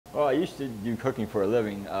I used to do cooking for a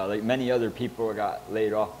living. Like many other people, I got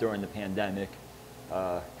laid off during the pandemic.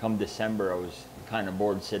 Come December, I was kind of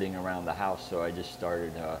bored sitting around the house, so I just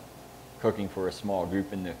started cooking for a small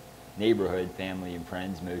group in the neighborhood, family and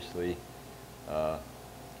friends mostly.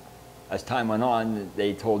 As time went on,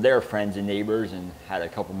 they told their friends and neighbors and had a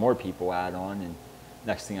couple more people add on, and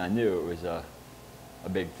next thing I knew, it was a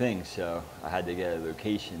big thing, so I had to get a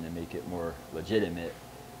location to make it more legitimate.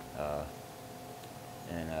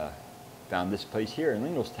 And found this place here in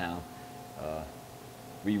Linglestown.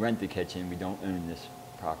 We rent the kitchen, we don't own this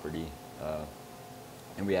property.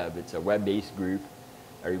 And it's a web-based group.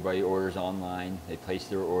 Everybody orders online, they place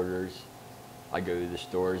their orders. I go to the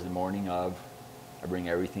stores the morning of, I bring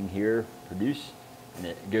everything here, produce, and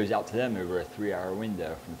it goes out to them over a 3-hour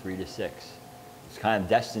window from 3 to 6. It's kind of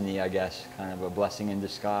destiny, I guess, kind of a blessing in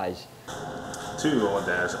disguise. Too, I want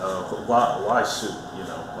to ask, why soup?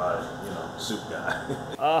 Why soup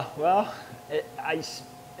guy? Well,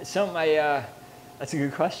 that's a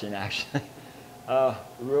good question, actually.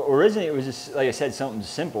 Originally, it was just, like I said, something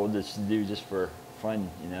simple just to do just for fun,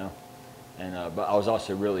 And but I was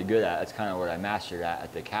also really good at. That's kind of what I mastered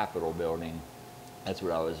at the Capitol building. That's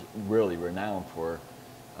what I was really renowned for.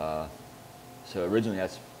 So originally,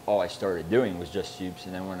 that's all I started doing was just soups,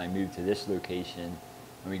 and then when I moved to this location,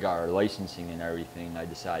 and we got our licensing and everything, I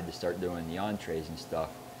decided to start doing the entrees and stuff,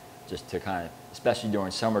 just to kind of, especially during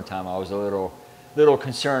summertime, I was a little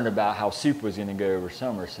concerned about how soup was going to go over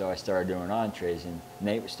summer, so I started doing entrees, and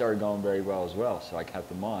they started going very well as well, so I kept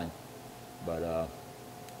them on. But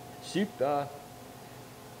soup,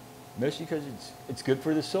 mostly because it's good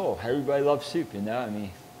for the soul. Everybody loves soup, I mean,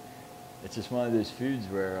 it's just one of those foods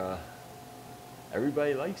where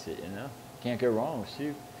everybody likes it, Can't go wrong with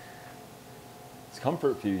soup. It's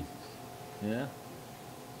comfort food, The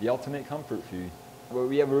ultimate comfort food. Well,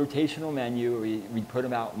 we have a rotational menu. We put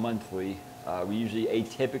them out monthly. We usually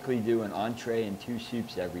atypically do an entree and 2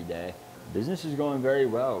 soups every day. Business is going very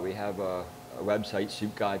well. We have a website,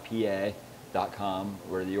 soupguypa.com,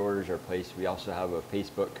 where the orders are placed. We also have a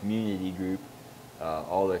Facebook community group.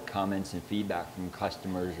 All the comments and feedback from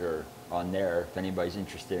customers are on there if anybody's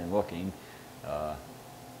interested in looking.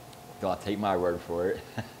 Don't take my word for it.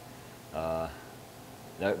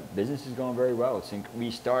 That business is going very well.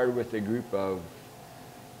 We started with a group of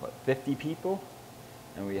 50 people,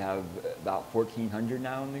 and we have about 1,400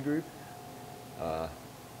 now in the group.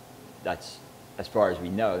 That's as far as we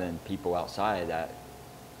know. Then people outside of that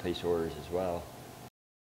place orders as well.